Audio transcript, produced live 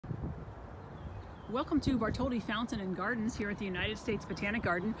Welcome to Bartholdi Fountain and Gardens here at the United States Botanic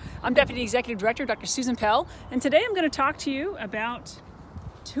Garden. I'm Deputy Executive Director Dr. Susan Pell, and today I'm going to talk to you about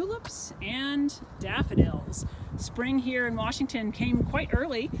tulips and daffodils. Spring here in Washington came quite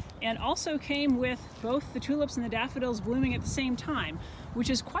early and also came with both the tulips and the daffodils blooming at the same time, which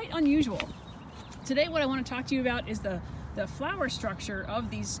is quite unusual. Today what I want to talk to you about is the flower structure of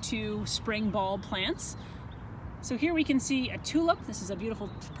these two spring bulb plants. So here we can see a tulip. This is a beautiful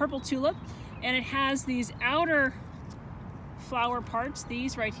purple tulip, and it has these outer flower parts,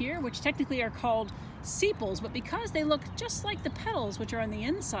 these right here, which technically are called sepals, but because they look just like the petals, which are on the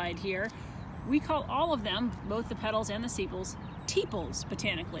inside here, we call all of them, both the petals and the sepals, tepals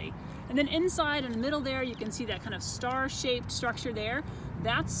botanically. And then inside in the middle there, you can see that kind of star-shaped structure there.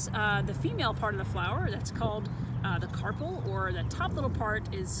 That's the female part of the flower. That's called the carpel, or the top little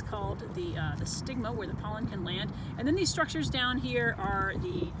part is called the stigma, where the pollen can land. And then these structures down here are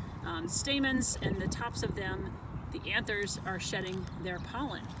the stamens, and the tops of them, the anthers, are shedding their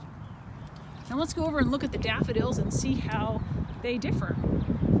pollen. Now let's go over and look at the daffodils and see how they differ.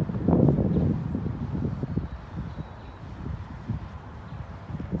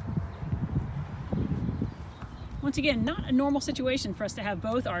 Once again, not a normal situation for us to have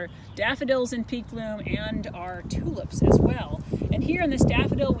both our daffodils in peak bloom and our tulips as well. And here in this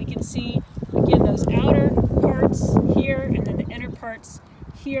daffodil we can see, again, those outer parts here and then the inner parts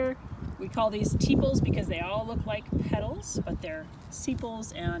here. We call these tepals because they all look like petals, but they're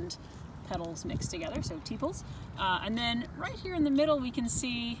sepals and petals mixed together, so tepals. And then right here in the middle we can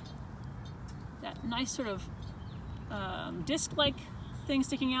see that nice sort of disc-like thing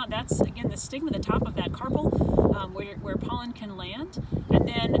sticking out. That's, again, the stigma, the top of that carpel, where pollen can land. And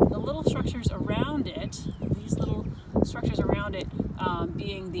then the little structures around it, these little structures around it,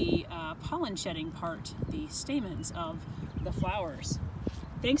 being the pollen shedding part, the stamens of the flowers.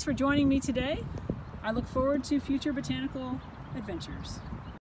 Thanks for joining me today. I look forward to future botanical adventures.